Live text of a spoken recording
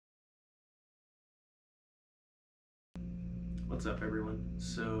What's up, everyone?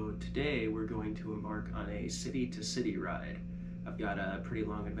 So today we're going to embark on a city-to-city ride. I've got a pretty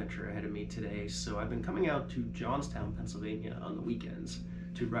long adventure ahead of me today, so I've been coming out to Johnstown, Pennsylvania on the weekends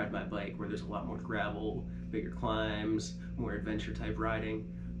to ride my bike, where there's a lot more gravel, bigger climbs, more adventure type riding.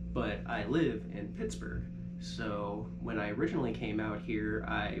 But I live in Pittsburgh, so when I originally came out here,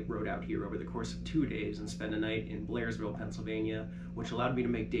 I rode out here over the course of 2 days and spent a night in Blairsville, Pennsylvania, which allowed me to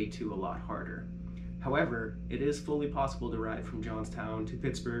make day 2 a lot harder. However, it is fully possible to ride from Johnstown to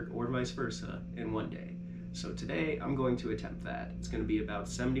Pittsburgh or vice versa in 1 day. So today I'm going to attempt that. It's going to be about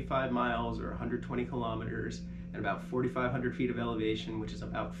 75 miles or 120 kilometers and about 4,500 feet of elevation, which is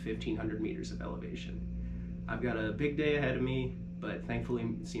about 1,500 meters of elevation. I've got a big day ahead of me, but thankfully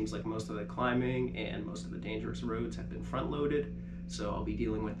it seems like most of the climbing and most of the dangerous roads have been front loaded, so I'll be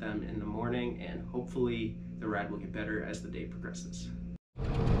dealing with them in the morning, and hopefully the ride will get better as the day progresses.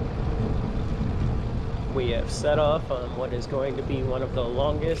 We have set off on what is going to be one of the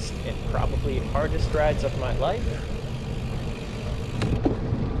longest and probably hardest rides of my life.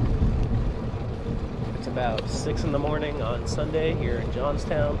 It's about 6 in the morning on Sunday here in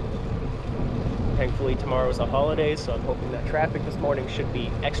Johnstown. Thankfully tomorrow's a holiday, so I'm hoping that traffic this morning should be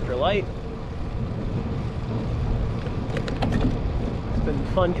extra light. It's been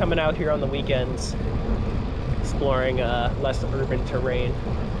fun coming out here on the weekends, exploring less urban terrain.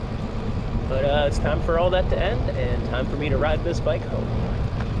 But it's time for all that to end, and time for me to ride this bike home.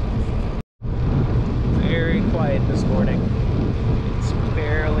 Very quiet this morning. It's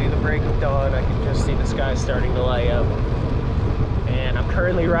barely the break of dawn. I can just see the sky starting to light up. And I'm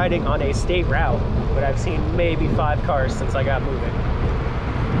currently riding on a state route, but I've seen maybe 5 cars since I got moving.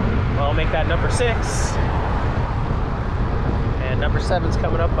 Well, I'll make that number 6. And number 7's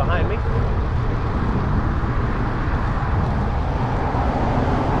coming up behind me.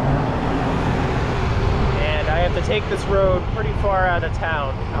 I have to take this road pretty far out of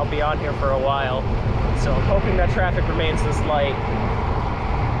town. I'll be on here for a while, so I'm hoping that traffic remains this light.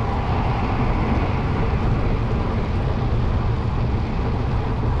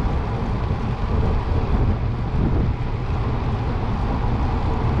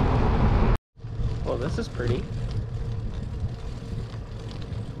 Well, this is pretty.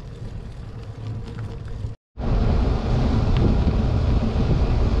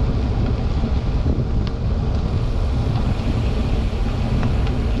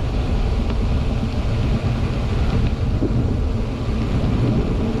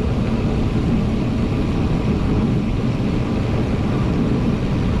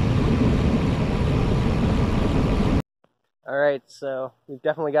 Alright, so we've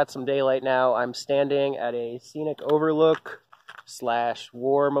definitely got some daylight now. I'm standing at a scenic overlook /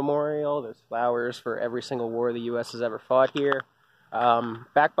 war memorial. There's flowers for every single war the U.S. has ever fought here.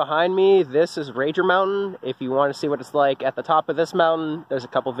 Back behind me, this is Rager Mountain. If you want to see what it's like at the top of this mountain, there's a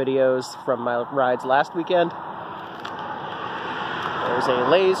couple videos from my rides last weekend. There's a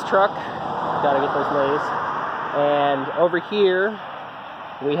Lay's truck. Gotta get those Lay's. And over here,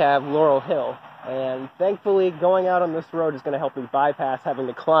 we have Laurel Hill. And thankfully, going out on this road is going to help me bypass having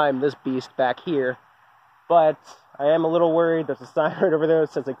to climb this beast back here. But I am a little worried. There's a sign right over there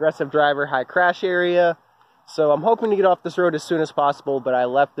that says aggressive driver, high crash area. So I'm hoping to get off this road as soon as possible, but I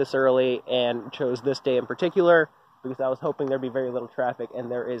left this early and chose this day in particular because I was hoping there'd be very little traffic, and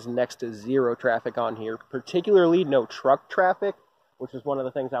there is next to zero traffic on here, particularly no truck traffic, which is one of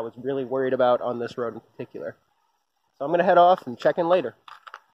the things I was really worried about on this road in particular. So I'm going to head off and check in later.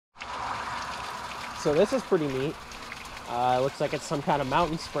 So this is pretty neat. Looks like it's some kind of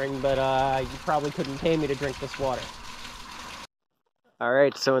mountain spring, but you probably couldn't pay me to drink this water.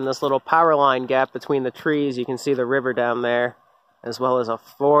 Alright, so in this little power line gap between the trees, you can see the river down there, as well as a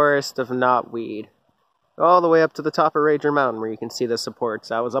forest of knotweed. All the way up to the top of Rager Mountain, where you can see the supports.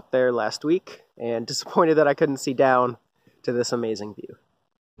 I was up there last week, and disappointed that I couldn't see down to this amazing view.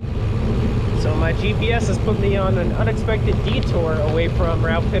 So my GPS has put me on an unexpected detour away from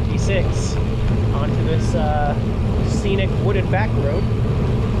Route 56. Onto this scenic wooded back road.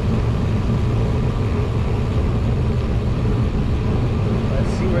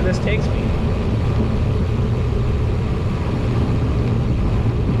 Let's see where this takes me.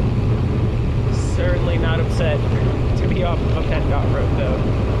 Certainly not upset to be off of a PennDOT road, though.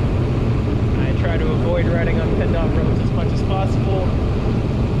 I try to avoid riding on PennDOT roads as much as possible.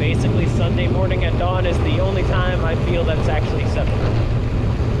 Basically, Sunday morning at dawn is the only time I feel that's actually acceptable.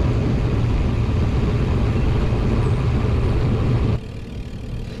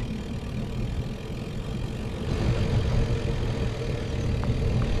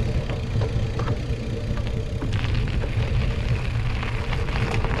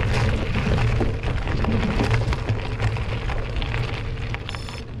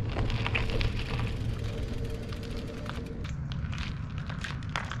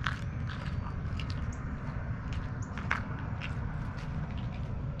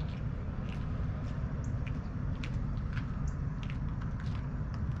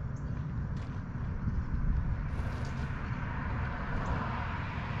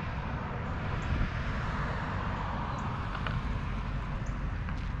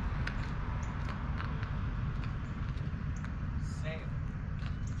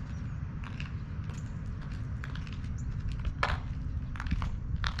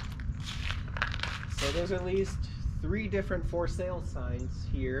 there's at least 3 different for sale signs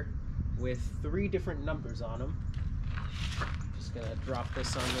here with 3 different numbers on them. Just gonna drop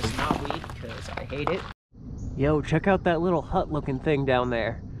this on this knotweed because I hate it. Yo, check out that little hut looking thing down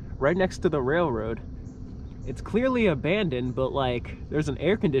there, right next to the railroad. It's clearly abandoned, but like, there's an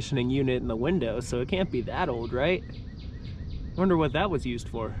air conditioning unit in the window, so it can't be that old, right? Wonder what that was used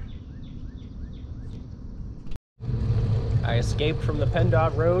for. I escaped from the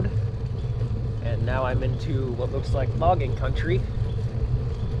PennDOT road, and now I'm into what looks like logging country.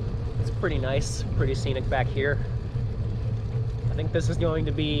 It's pretty nice, pretty scenic back here. I think this is going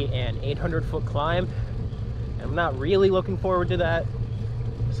to be an 800-foot climb. I'm not really looking forward to that,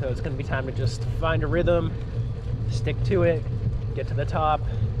 so it's going to be time to just find a rhythm, stick to it, get to the top,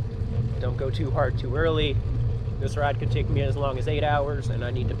 don't go too hard too early. This ride could take me as long as 8 hours, and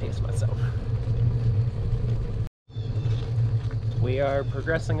I need to pace myself. We are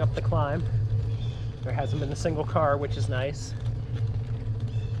progressing up the climb. There hasn't been a single car, which is nice.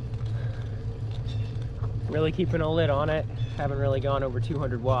 Really keeping a lid on it. Haven't really gone over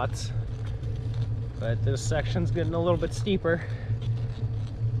 200 watts. But this section's getting a little bit steeper.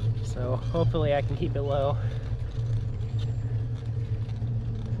 So hopefully I can keep it low.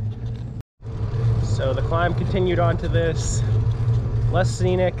 So the climb continued onto this less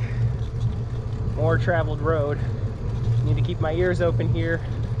scenic, more traveled road. Need to keep my ears open here.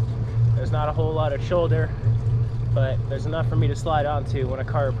 There's not a whole lot of shoulder, but there's enough for me to slide onto when a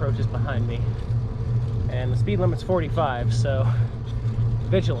car approaches behind me. And the speed limit's 45, so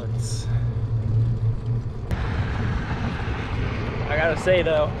vigilance. I gotta say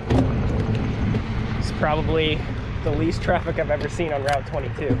though, it's probably the least traffic I've ever seen on Route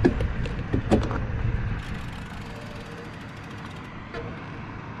 22.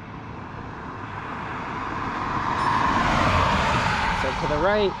 To the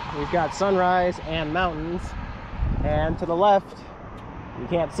right, we've got sunrise and mountains, and to the left, you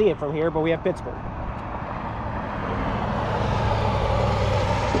can't see it from here, but we have Pittsburgh.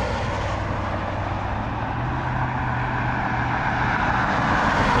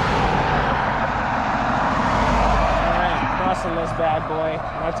 Alright, crossing this bad boy.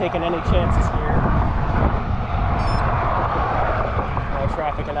 I'm not taking any chances here. No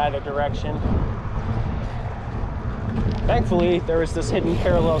traffic in either direction. Thankfully, there was this hidden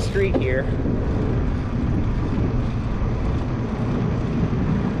parallel street here.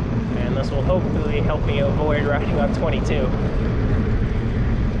 And this will hopefully help me avoid riding on 22.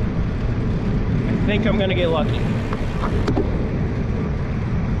 I think I'm gonna get lucky.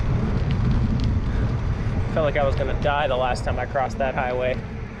 Felt like I was gonna die the last time I crossed that highway.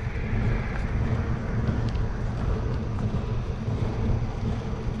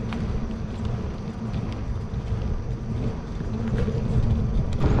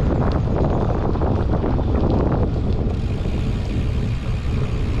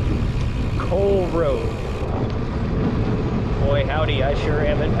 Road. Boy howdy, I sure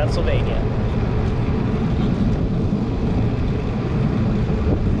am in Pennsylvania.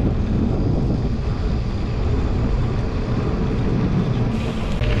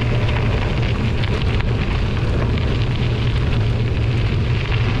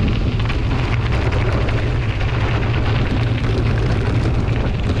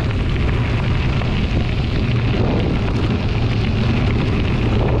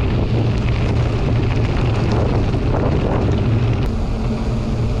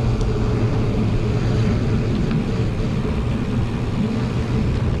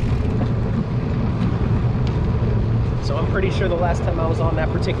 Pretty sure the last time I was on that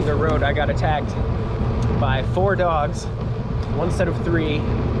particular road, I got attacked by 4 dogs, 1 set of 3,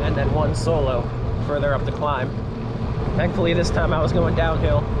 and then 1 solo further up the climb. Thankfully this time I was going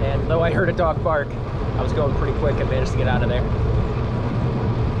downhill, and though I heard a dog bark, I was going pretty quick and managed to get out of there.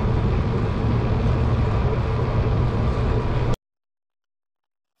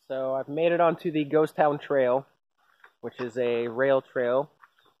 So I've made it onto the Johnstown Trail, which is a rail trail.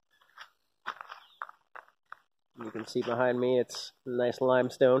 You can see behind me, it's nice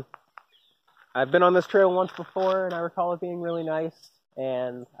limestone. I've been on this trail once before, and I recall it being really nice,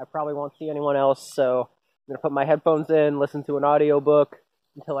 and I probably won't see anyone else, so I'm going to put my headphones in, listen to an audiobook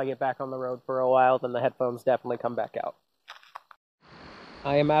until I get back on the road for a while, then the headphones definitely come back out.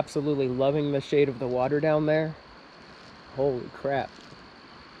 I am absolutely loving the shade of the water down there. Holy crap.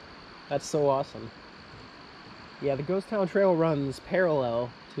 That's so awesome. Yeah, the Johnstown Trail runs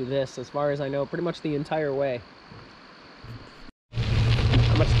parallel to this, as far as I know, pretty much the entire way.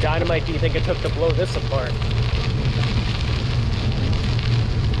 How much dynamite do you think it took to blow this apart?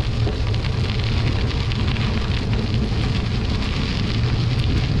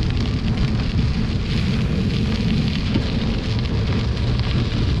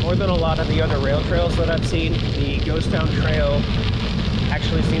 more than a lot of the other rail trails that I've seen, the Johnstown Trail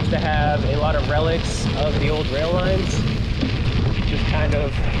actually seems to have a lot of relics of the old rail lines, just kind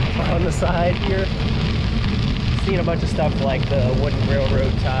of on the side here. Seen a bunch of stuff like the wooden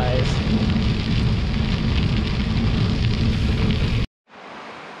railroad ties.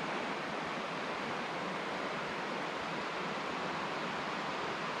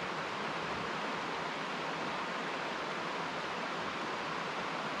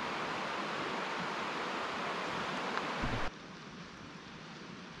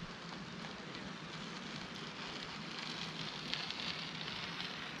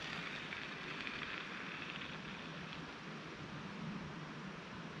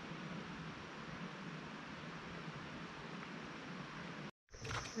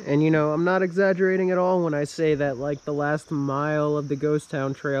 And you know, I'm not exaggerating at all when I say that like the last mile of the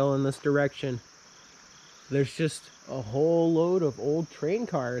Johnstown Trail in this direction, there's just a whole load of old train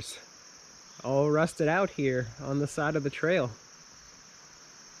cars all rusted out here on the side of the trail.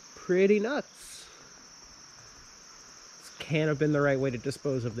 Pretty nuts. This can't have been the right way to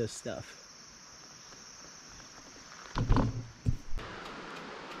dispose of this stuff.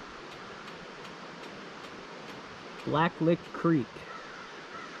 Blacklick Creek.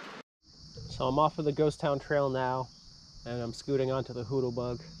 So I'm off of the Johnstown Trail now, and I'm scooting onto the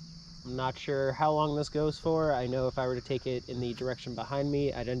Hoodlebug. I'm not sure how long this goes for. I know if I were to take it in the direction behind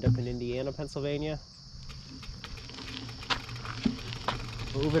me, I'd end up in Indiana, Pennsylvania.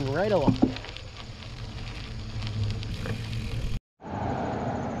 Moving right along.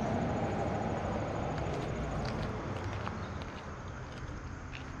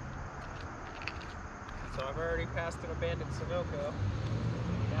 So I've already passed an abandoned Sunoco.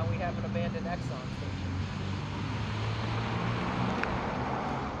 Now we have an abandoned Exxon station.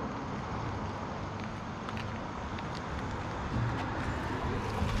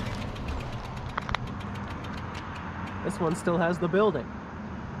 This one still has the building.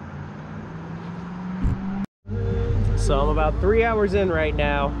 So I'm about 3 hours in right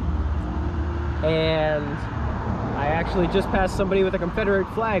now, and I actually just passed somebody with a Confederate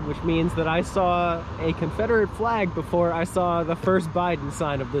flag, which means that I saw a Confederate flag before I saw the first Biden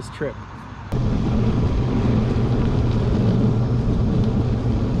sign of this trip.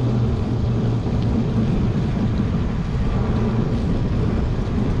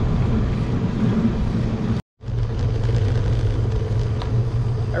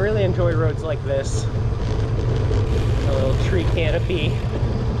 I really enjoy roads like this. A little tree canopy,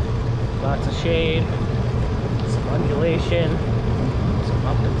 lots of shade, some undulation, some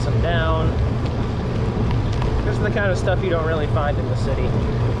up and some down. This is the kind of stuff you don't really find in the city.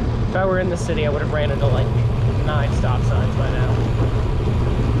 If I were in the city, I would have ran into like 9 stop signs by now.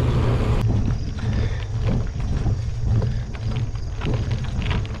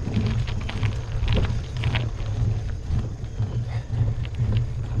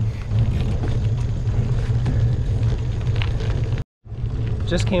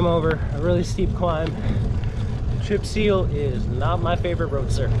 Just came over a really steep climb. Chip seal is not my favorite road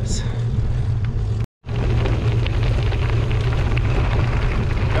surface.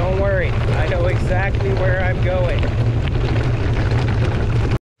 Don't worry, I know exactly where I'm going.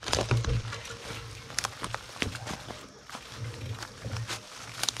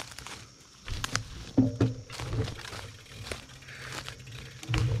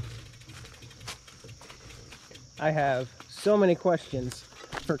 I have so many questions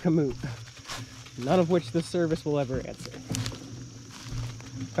for Komoot, none of which this service will ever answer.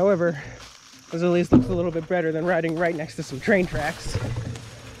 However, this at least looks a little bit better than riding right next to some train tracks.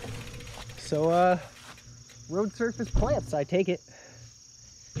 So, road surface plants, I take it.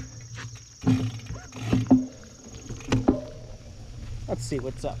 Let's see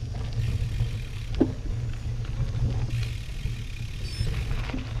what's up.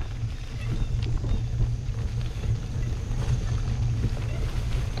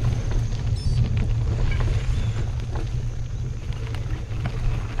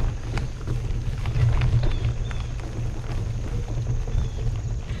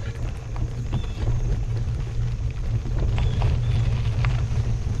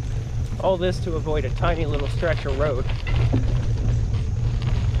 All this to avoid a tiny little stretch of road.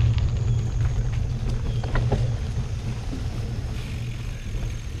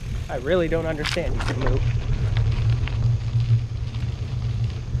 I really don't understand you, Komoot.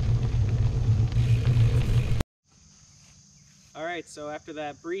 Alright, so after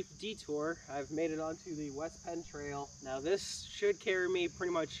that brief detour, I've made it onto the West Penn Trail. Now this should carry me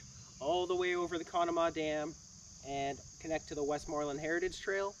pretty much all the way over the Conemaugh Dam and connect to the Westmoreland Heritage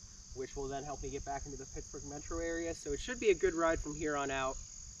Trail, which will then help me get back into the Pittsburgh metro area. So it should be a good ride from here on out.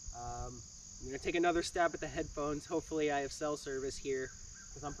 I'm going to take another stab at the headphones. Hopefully I have cell service here,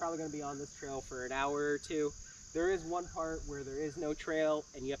 because I'm probably going to be on this trail for an hour or two. There is one part where there is no trail,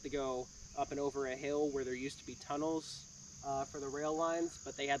 and you have to go up and over a hill where there used to be tunnels for the rail lines,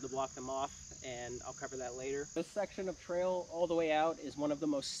 but they had to block them off, and I'll cover that later. This section of trail all the way out is one of the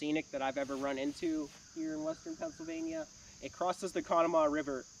most scenic that I've ever run into here in western Pennsylvania. It crosses the Conemaugh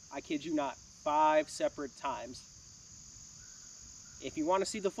River, I kid you not, 5 separate times. If you want to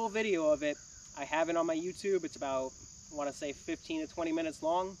see the full video of it, I have it on my YouTube. It's about, I want to say 15 to 20 minutes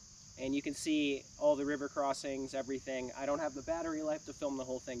long, and you can see all the river crossings, everything. I don't have the battery life to film the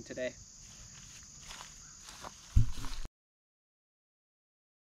whole thing today.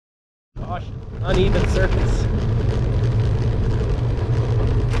 Gosh, uneven surface.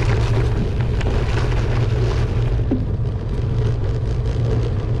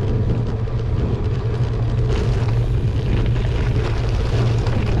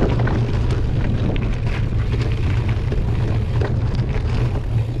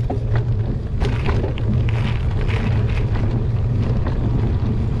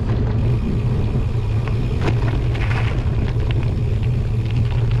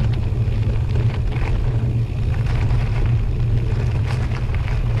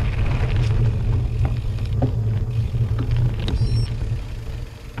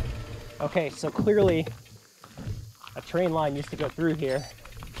 Okay, so clearly a train line used to go through here,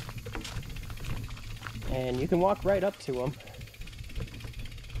 and you can walk right up to them.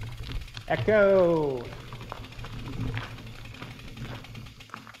 Echo!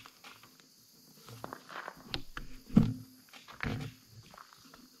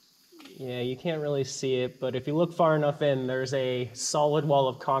 Yeah, you can't really see it, but if you look far enough in, there's a solid wall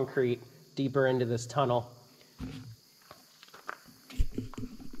of concrete deeper into this tunnel.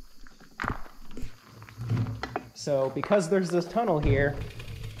 So because there's this tunnel here,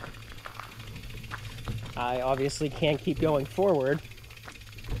 I obviously can't keep going forward.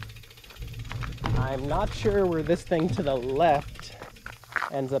 I'm not sure where this thing to the left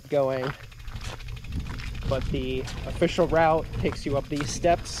ends up going, but the official route takes you up these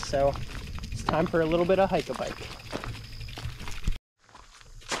steps, so it's time for a little bit of hike-a-bike.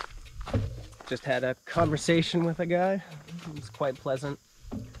 Just had a conversation with a guy. It was quite pleasant.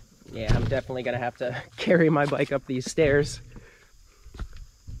 Yeah, I'm definitely gonna have to carry my bike up these stairs.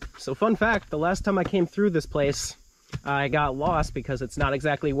 So fun fact, the last time I came through this place, I got lost because it's not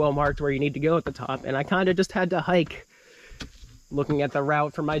exactly well marked where you need to go at the top, and I kind of just had to hike, looking at the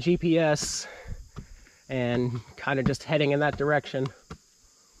route from my GPS and kind of just heading in that direction.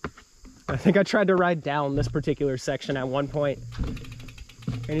 I think I tried to ride down this particular section at one point,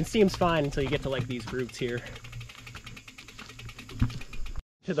 and it seems fine until you get to like these roots here.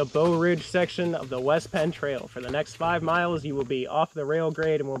 To the Bow Ridge section of the West Penn Trail. For the next 5 miles, you will be off the rail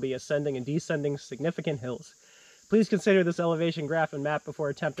grade and will be ascending and descending significant hills. Please consider this elevation graph and map before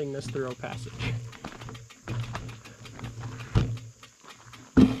attempting this thorough passage.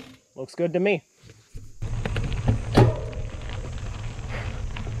 Looks good to me.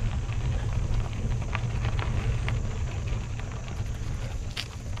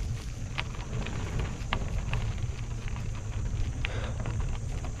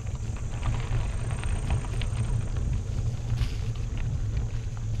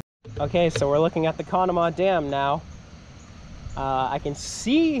 Okay, so we're looking at the Conemaugh Dam now. I can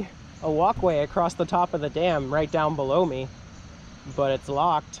see a walkway across the top of the dam right down below me, but it's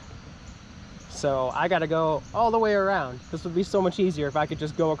locked. So I gotta go all the way around. This would be so much easier if I could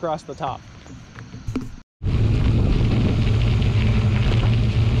just go across the top.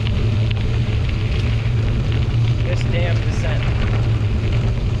 This dam descent.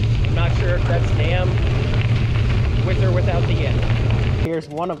 I'm not sure if that's dam with or without the end. Here's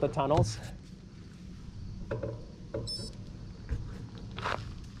one of the tunnels.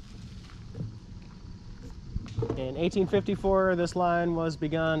 In 1854, this line was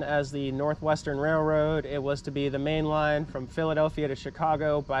begun as the Northwestern Railroad. It was to be the main line from Philadelphia to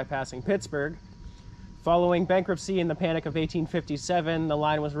Chicago, bypassing Pittsburgh. Following bankruptcy and the Panic of 1857, the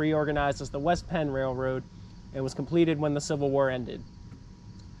line was reorganized as the West Penn Railroad and was completed when the Civil War ended.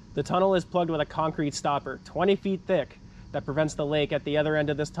 The tunnel is plugged with a concrete stopper, 20 feet thick, that prevents the lake at the other end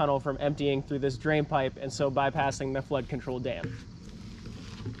of this tunnel from emptying through this drain pipe and so bypassing the flood control dam.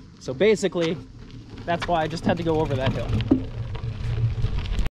 So basically, that's why I just had to go over that hill.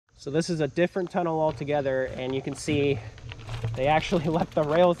 So this is a different tunnel altogether, and you can see they actually left the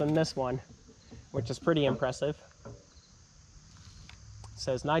rails in this one, which is pretty impressive. It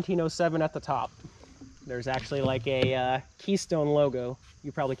says 1907 at the top. There's actually like a Keystone logo.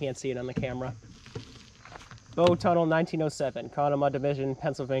 You probably can't see it on the camera. Bow Tunnel, 1907, Conemaugh Division,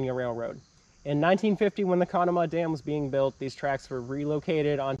 Pennsylvania Railroad. In 1950, when the Conemaugh Dam was being built, these tracks were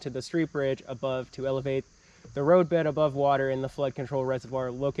relocated onto the street bridge above to elevate the roadbed above water in the flood control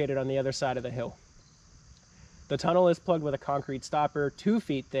reservoir located on the other side of the hill. The tunnel is plugged with a concrete stopper 2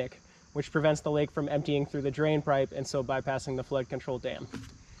 feet thick, which prevents the lake from emptying through the drain pipe and so bypassing the flood control dam.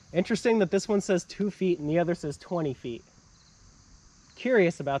 Interesting that this one says 2 feet and the other says 20 feet.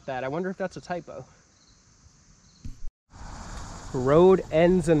 Curious about that. I wonder if that's a typo. Road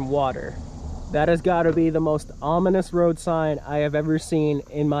ends in water. That has got to be the most ominous road sign I have ever seen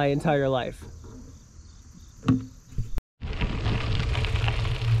in my entire life.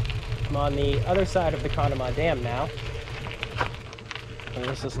 I'm on the other side of the Conemaugh Dam now. And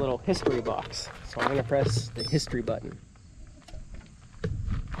there's this little history box. So I'm going to press the history button.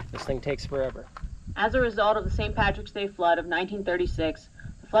 This thing takes forever. As a result of the St. Patrick's Day flood of 1936,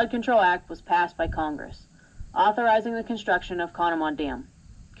 the Flood Control Act was passed by Congress, authorizing the construction of Conemaugh Dam.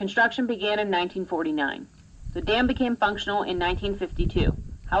 Construction began in 1949. The dam became functional in 1952.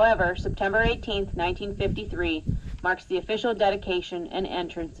 However, September 18, 1953 marks the official dedication and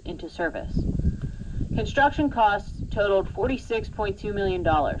entrance into service. Construction costs totaled $46.2 million,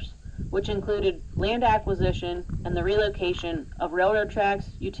 which included land acquisition and the relocation of railroad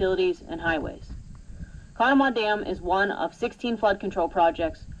tracks, utilities, and highways. Conemaugh Dam is one of 16 flood control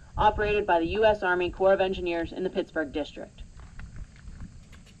projects operated by the U.S. Army Corps of Engineers in the Pittsburgh district.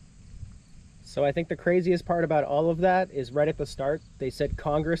 So I think the craziest part about all of that is right at the start, they said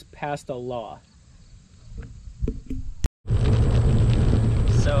Congress passed a law.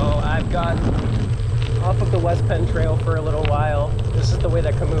 So I've gotten off of the West Penn Trail for a little while. This is the way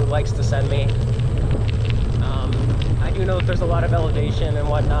that Camus likes to send me. I do know that there's a lot of elevation and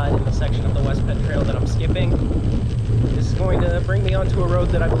whatnot in the section of the West Penn Trail that I'm skipping. This is going to bring me onto a road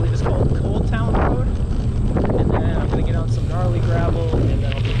that I believe is called Cold Town Road. And then I'm going to get on some gnarly gravel and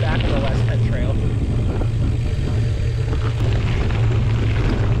then I'll be back on the West Penn Trail.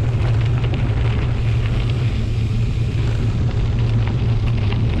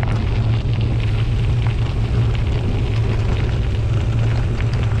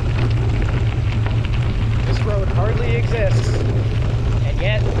 Hardly exists, and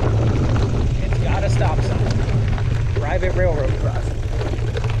yet it's got a stop sign. Private railroad crossing.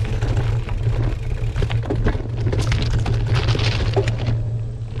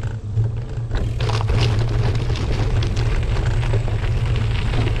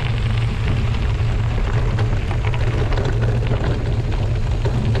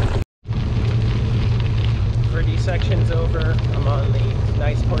 Pretty sections over. I'm on the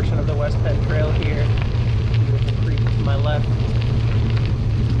nice portion of the West Penn Trail here. To my left.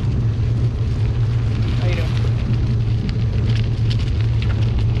 How you doing?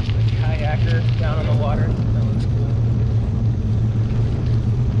 A kayaker down on the water. That looks cool.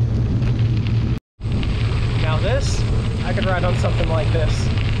 Now this, I could ride on something like this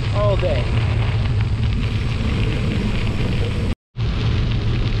all day.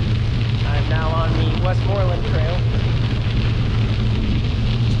 I'm now on the Westmoreland Trail.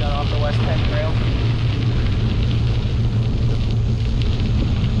 Just got off the West Penn Trail.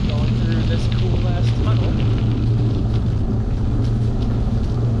 This cool ass tunnel.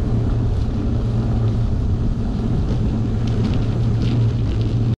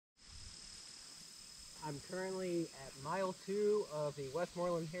 I'm currently at mile 2 of the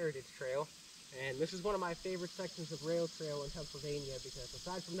Westmoreland Heritage Trail, and this is one of my favorite sections of rail trail in Pennsylvania because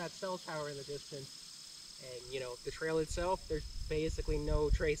aside from that cell tower in the distance and, you know, the trail itself, there's basically no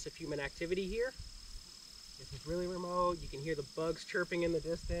trace of human activity here. This is really remote. You can hear the bugs chirping in the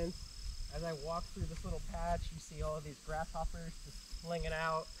distance. As I walk through this little patch, you see all of these grasshoppers just slinging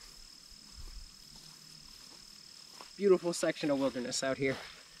out. Beautiful section of wilderness out here.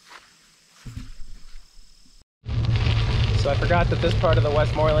 So I forgot that this part of the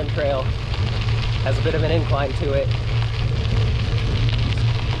Westmoreland Trail has a bit of an incline to it.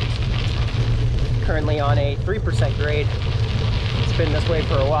 Currently on a 3% grade. It's been this way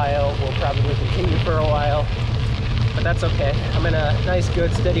for a while. Will probably continue for a while, but that's okay. I'm in a nice,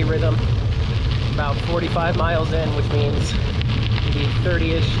 good, steady rhythm. About 45 miles in, which means maybe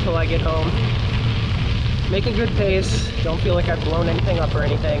 30-ish till I get home. Making good pace. Don't feel like I've blown anything up or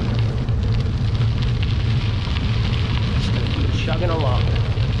anything. Just gonna keep chugging along.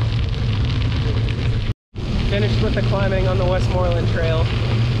 Finished with the climbing on the Westmoreland Trail,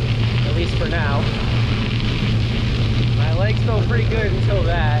 at least for now. My legs felt pretty good until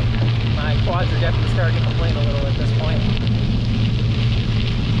that. My quads are definitely starting to complain a little at this point.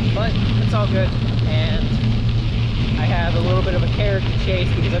 But it's all good, and I have a little bit of a carrot to chase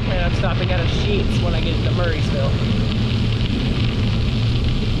because I plan on stopping out of Sheets when I get into Murraysville.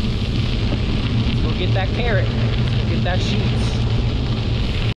 Let's go get that carrot. Let's go get that Sheets.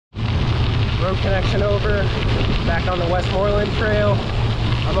 Road connection over, back on the Westmoreland Trail.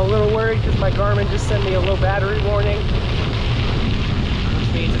 I'm a little worried because my Garmin just sent me a low battery warning,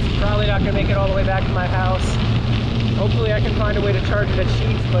 which means it's probably not going to make it all the way back to my house. Hopefully I can find a way to charge it at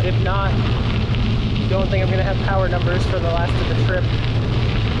Sheets, but if not, don't think I'm going to have power numbers for the last of the trip.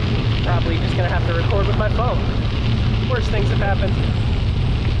 Probably just going to have to record with my phone. Worst things have happened.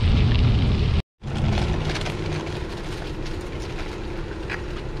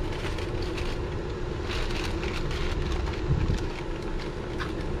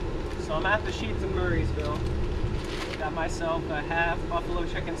 So I'm at the Sheets in Murraysville. Got myself a half buffalo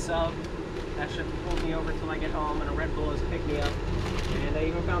chicken sub. That should pull me over till I get home, and a Red Bull is pick me up. And I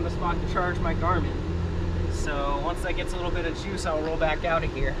even found a spot to charge my Garmin. So once that gets a little bit of juice, I'll roll back out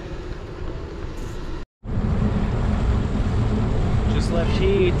of here. Just left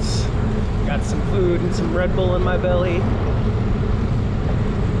Sheets. Got some food and some Red Bull in my belly.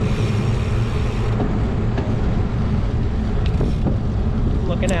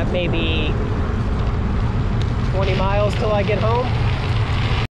 Looking at maybe 20 miles till I get home.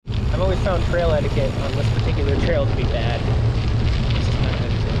 I've always found trail etiquette on this particular trail to be bad. This is not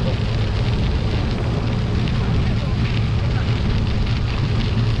an example.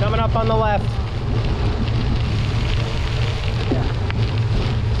 Coming up on the left.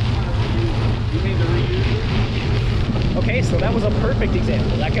 You made the reuse? Okay, so that was a perfect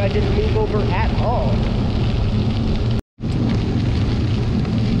example. That guy didn't move over at all.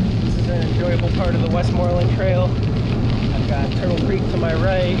 This is an enjoyable part of the Westmoreland Trail. I've got Turtle Creek to my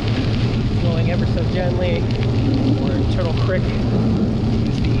right, flowing ever so gently, or Turtle Creek,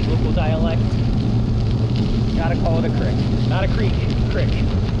 use the local dialect. Gotta call it a creek. Not a creek, crick.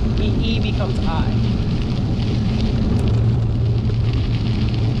 E becomes I.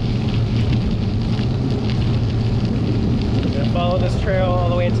 I'm gonna follow this trail all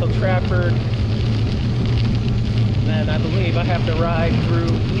the way until Trafford. Then I believe I have to ride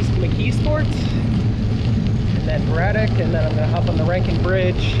through East McKeesport, and then Braddock, and then I'm gonna hop on the Rankin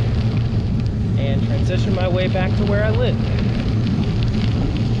Bridge and transition my way back to where I live.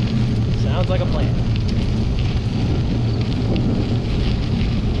 Sounds like a plan.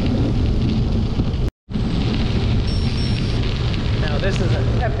 Now this is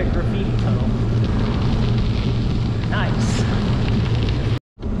an epic graffiti tunnel. Nice.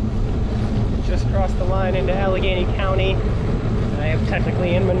 Just crossed the line into Allegheny County. I am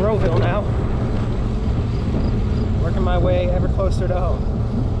technically in Monroeville now. Working my way ever closer to home.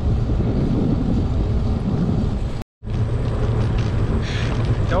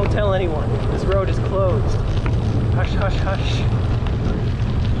 Don't tell anyone. This road is closed. Hush, hush, hush.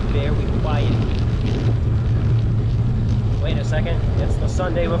 Very quiet. Wait a second. It's the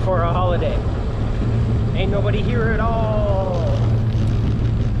Sunday before a holiday. Ain't nobody here at all.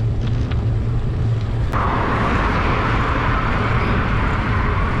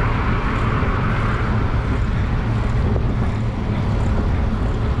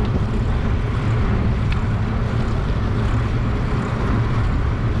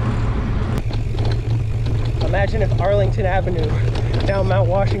 Imagine if Arlington Avenue down Mount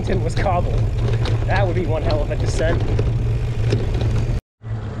Washington was cobbled. That would be one hell of a descent.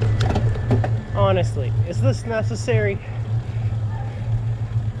 Honestly, is this necessary?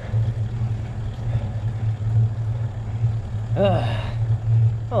 The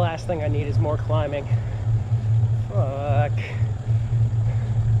last thing I need is more climbing. Fuck.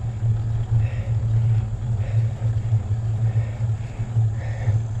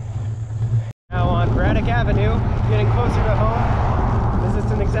 Now on Braddock Avenue, getting closer to home. This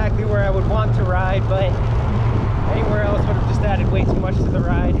isn't exactly where I would want to ride, but anywhere else would have just added way too much to the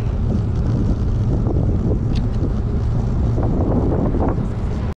ride.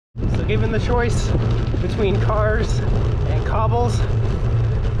 So given the choice between cars and cobbles,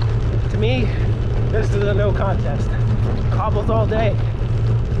 to me, this is a no contest. Cobbles all day.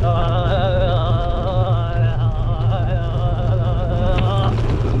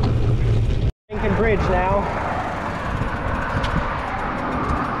 Lincoln Bridge now.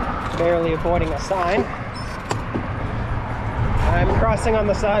 Barely avoiding a sign. I'm crossing on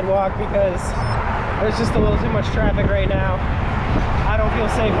the sidewalk because there's just a little too much traffic right now. I don't feel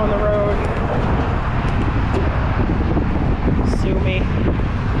safe on the road. Sue me.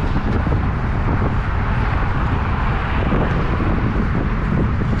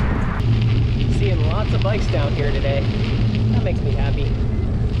 Seeing lots of bikes down here today. That makes me happy.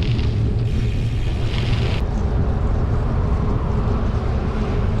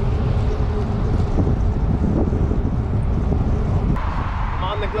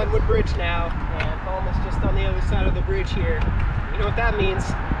 Glenwood Bridge now, and home is just on the other side of the bridge here. You know what that means?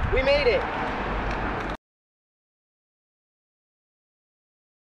 We made it!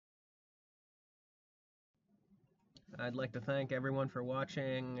 I'd like to thank everyone for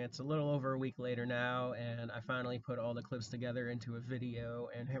watching. It's a little over a week later now, and I finally put all the clips together into a video,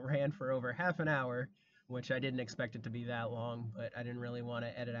 and it ran for over half an hour, which I didn't expect it to be that long, but I didn't really want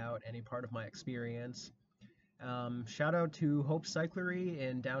to edit out any part of my experience. Shout out to Hope Cyclery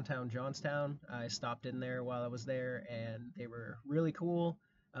in downtown Johnstown. I stopped in there while I was there, and they were really cool.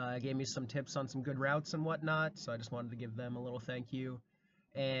 Gave me some tips on some good routes and whatnot, so I just wanted to give them a little thank you.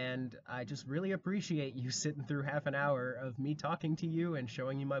 And I just really appreciate you sitting through half an hour of me talking to you and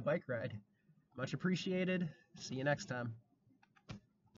showing you my bike ride. Much appreciated. See you next time.